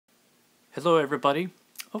Hello everybody.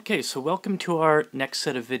 Okay, so welcome to our next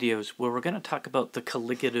set of videos where we're going to talk about the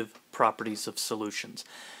colligative properties of solutions.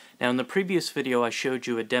 Now in the previous video I showed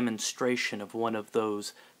you a demonstration of one of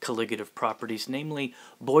those colligative properties, namely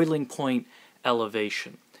boiling point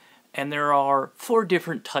elevation. And there are four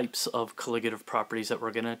different types of colligative properties that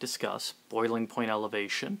we're going to discuss: boiling point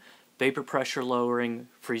elevation, vapor pressure lowering,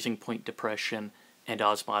 freezing point depression, and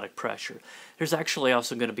osmotic pressure. There's actually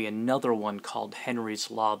also going to be another one called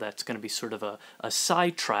Henry's Law that's going to be sort of a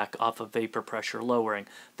sidetrack off of vapor pressure lowering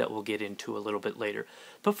that we'll get into a little bit later.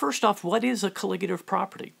 But first off, what is a colligative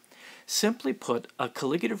property? Simply put, a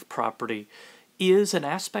colligative property is an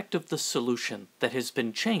aspect of the solution that has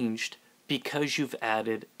been changed because you've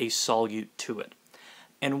added a solute to it.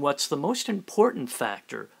 And what's the most important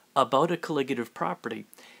factor about a colligative property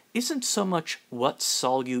isn't so much what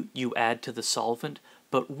solute you add to the solvent,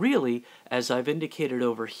 but really, as I've indicated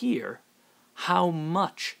over here, how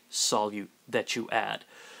much solute that you add.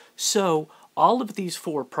 So all of these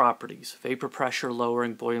four properties, vapor pressure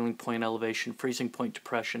lowering, boiling point elevation, freezing point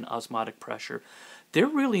depression, osmotic pressure, they're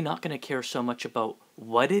really not going to care so much about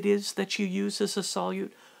what it is that you use as a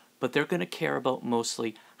solute, but they're going to care about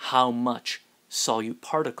mostly how much solute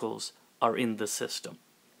particles are in the system.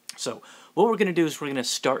 So what we're going to do is we're going to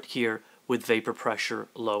start here with vapor pressure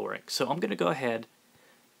lowering. So I'm going to go ahead,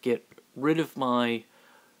 get rid of my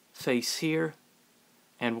face here,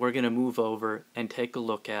 and we're going to move over and take a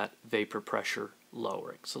look at vapor pressure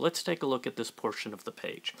lowering. So let's take a look at this portion of the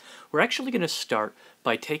page. We're actually going to start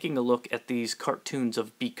by taking a look at these cartoons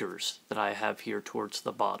of beakers that I have here towards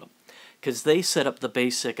the bottom, because they set up the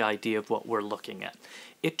basic idea of what we're looking at.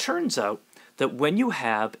 It turns out that when you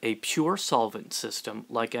have a pure solvent system,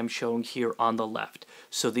 like I'm showing here on the left,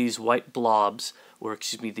 so these white blobs, or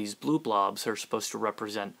excuse me, these blue blobs are supposed to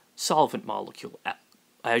represent solvent molecule.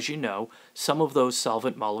 As you know, some of those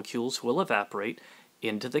solvent molecules will evaporate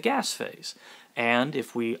into the gas phase. And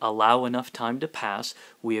if we allow enough time to pass,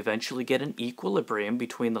 we eventually get an equilibrium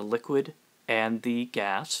between the liquid and the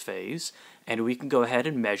gas phase, and we can go ahead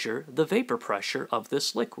and measure the vapor pressure of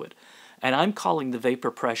this liquid. And I'm calling the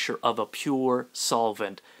vapor pressure of a pure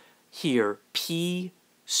solvent here P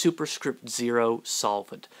superscript 0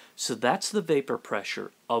 solvent. So that's the vapor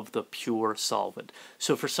pressure of the pure solvent.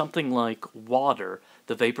 So for something like water,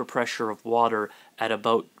 the vapor pressure of water at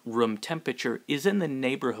about room temperature is in the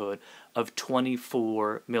neighborhood of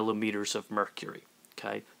 24 millimeters of mercury.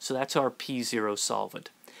 Okay, so that's our P0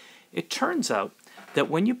 solvent. It turns out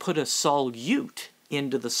that when you put a solute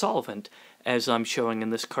into the solvent, as I'm showing in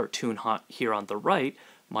this cartoon here on the right,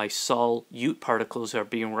 my solute particles are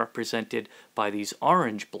being represented by these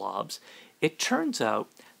orange blobs. It turns out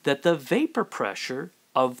that the vapor pressure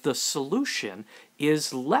of the solution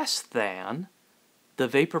is less than the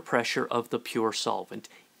vapor pressure of the pure solvent.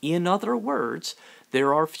 In other words,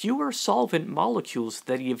 there are fewer solvent molecules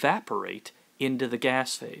that evaporate into the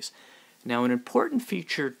gas phase. Now, an important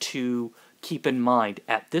feature to keep in mind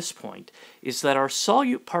at this point is that our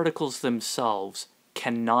solute particles themselves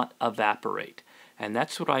cannot evaporate. And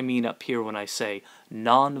that's what I mean up here when I say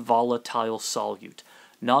non-volatile solute.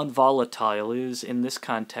 Non-volatile is, in this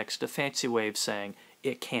context, a fancy way of saying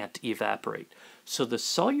it can't evaporate. So the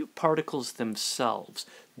solute particles themselves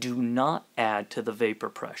do not add to the vapor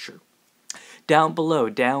pressure. Down below,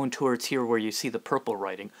 down towards here where you see the purple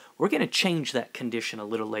writing, we're going to change that condition a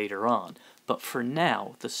little later on. But for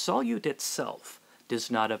now, the solute itself does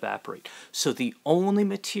not evaporate. So the only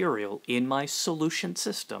material in my solution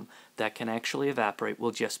system that can actually evaporate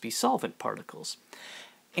will just be solvent particles.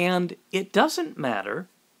 And it doesn't matter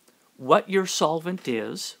what your solvent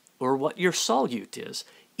is or what your solute is.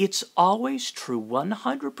 It's always true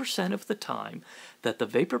 100% of the time that the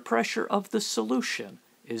vapor pressure of the solution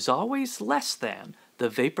is always less than the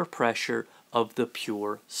vapor pressure of the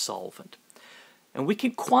pure solvent. And we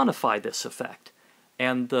can quantify this effect.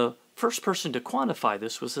 And the first person to quantify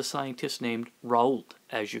this was a scientist named Raoult,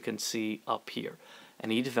 as you can see up here.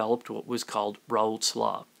 And he developed what was called Raoult's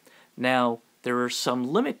law. Now, there are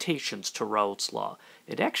some limitations to Raoult's law.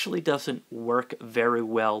 It actually doesn't work very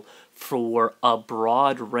well for a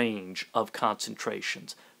broad range of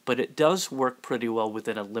concentrations, but it does work pretty well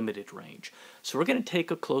within a limited range. So we're going to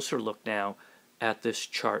take a closer look now at this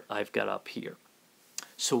chart I've got up here.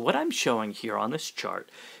 So what I'm showing here on this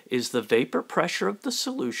chart is the vapor pressure of the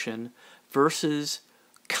solution versus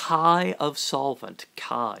chi of solvent.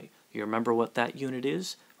 Chi, you remember what that unit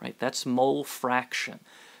is? Right? That's mole fraction.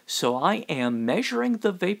 So I am measuring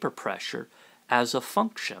the vapor pressure as a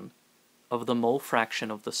function of the mole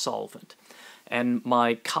fraction of the solvent. And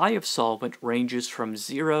my chi of solvent ranges from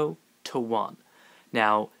 0 to 1.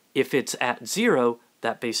 Now, if it's at 0,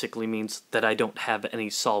 that basically means that I don't have any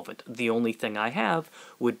solvent. The only thing I have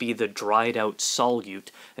would be the dried out solute,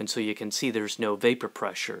 and so you can see there's no vapor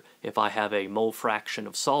pressure if I have a mole fraction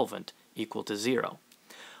of solvent equal to 0.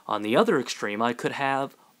 On the other extreme, I could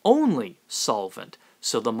have only solvent,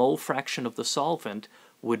 so the mole fraction of the solvent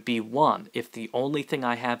would be 1. If the only thing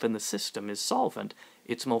I have in the system is solvent,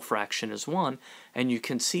 its mole fraction is 1, and you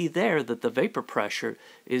can see there that the vapor pressure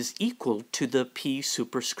is equal to the P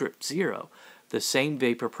superscript 0, the same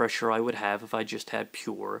vapor pressure I would have if I just had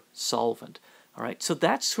pure solvent. All right, so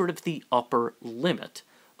that's sort of the upper limit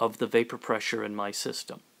of the vapor pressure in my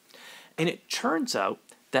system. And it turns out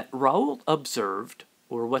that Raoult observed,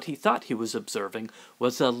 or what he thought he was observing,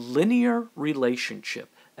 was a linear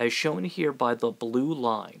relationship, as shown here by the blue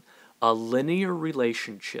line, a linear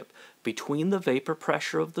relationship between the vapor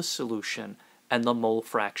pressure of the solution and the mole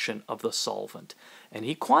fraction of the solvent. And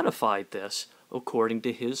he quantified this according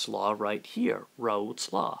to his law right here,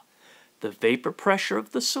 Raoult's law. The vapor pressure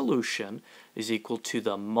of the solution is equal to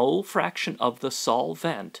the mole fraction of the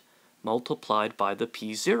solvent multiplied by the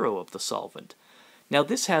P0 of the solvent. Now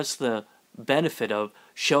this has the benefit of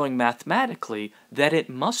showing mathematically that it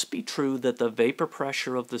must be true that the vapor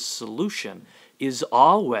pressure of the solution is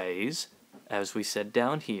always, as we said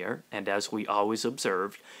down here, and as we always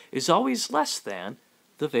observed, is always less than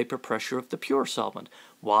the vapor pressure of the pure solvent.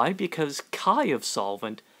 Why? Because chi of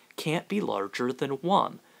solvent can't be larger than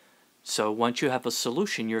 1. So once you have a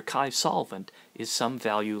solution, your chi solvent is some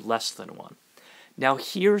value less than 1. Now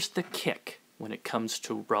here's the kick when it comes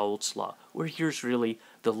to Raoult's law, where here's really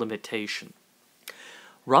the limitation.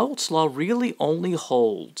 Raoult's law really only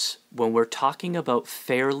holds when we're talking about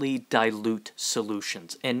fairly dilute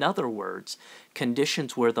solutions. In other words,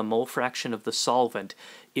 conditions where the mole fraction of the solvent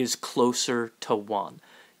is closer to 1.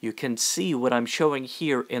 You can see what I'm showing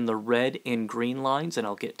here in the red and green lines, and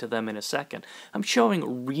I'll get to them in a second. I'm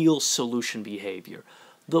showing real solution behavior.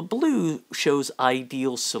 The blue shows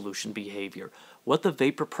ideal solution behavior, what the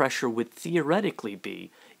vapor pressure would theoretically be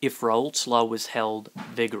if Raoult's law was held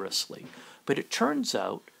vigorously. But it turns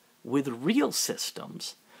out, with real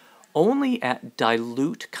systems, only at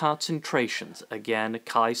dilute concentrations, again,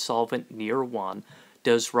 chi solvent near 1,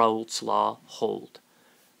 does Raoult's law hold.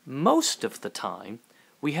 Most of the time,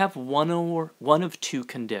 we have one of two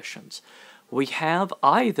conditions. We have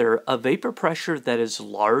either a vapor pressure that is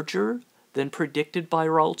larger than predicted by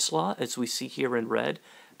Raoult's law, as we see here in red.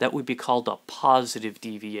 That would be called a positive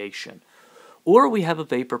deviation. Or we have a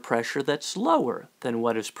vapor pressure that's lower than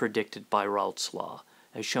what is predicted by Raoult's law.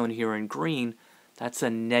 As shown here in green, that's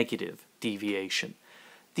a negative deviation.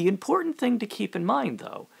 The important thing to keep in mind,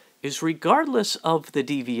 though, is regardless of the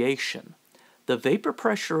deviation, the vapor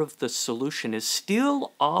pressure of the solution is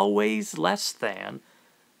still always less than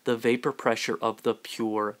the vapor pressure of the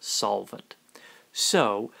pure solvent.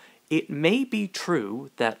 So, it may be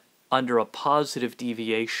true that under a positive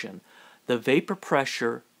deviation, the vapor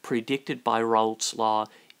pressure predicted by Raoult's law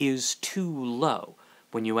is too low.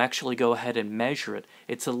 When you actually go ahead and measure it,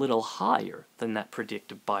 it's a little higher than that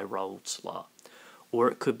predicted by Raoult's law. Or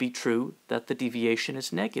it could be true that the deviation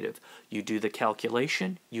is negative. You do the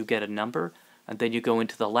calculation, you get a number, and then you go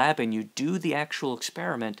into the lab and you do the actual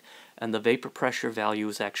experiment, and the vapor pressure value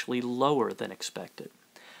is actually lower than expected.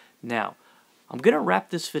 Now, I'm going to wrap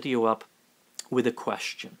this video up with a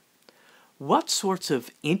question. What sorts of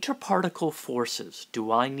interparticle forces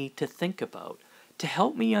do I need to think about to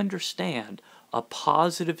help me understand a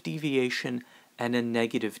positive deviation and a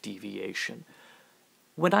negative deviation?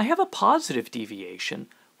 When I have a positive deviation,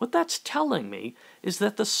 what that's telling me is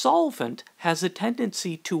that the solvent has a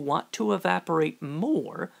tendency to want to evaporate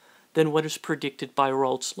more than what is predicted by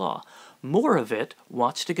Raoult's law. More of it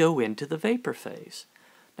wants to go into the vapor phase.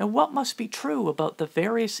 Now, what must be true about the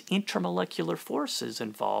various intermolecular forces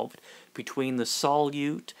involved between the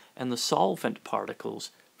solute and the solvent particles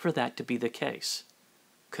for that to be the case?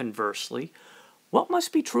 Conversely, what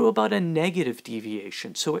must be true about a negative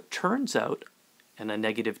deviation? So it turns out, in a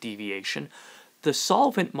negative deviation, the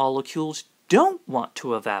solvent molecules don't want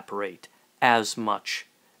to evaporate as much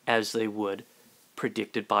as they would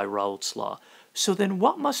predicted by Raoult's law. So then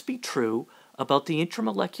what must be true about the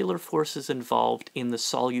intermolecular forces involved in the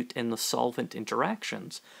solute and the solvent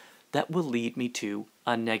interactions that will lead me to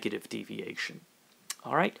a negative deviation?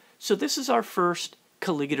 All right, so this is our first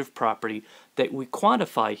colligative property that we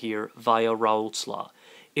quantify here via Raoult's law.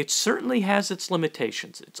 It certainly has its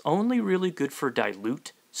limitations. It's only really good for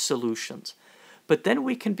dilute solutions. But then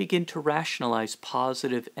we can begin to rationalize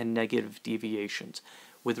positive and negative deviations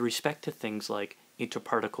with respect to things like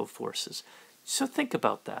interparticle forces. So think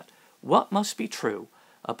about that. What must be true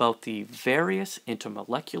about the various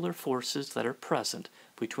intermolecular forces that are present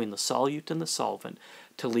between the solute and the solvent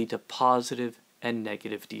to lead to positive and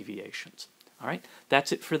negative deviations. All right,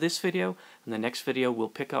 that's it for this video. In the next video, we'll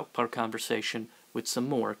pick up our conversation with some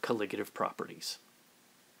more colligative properties.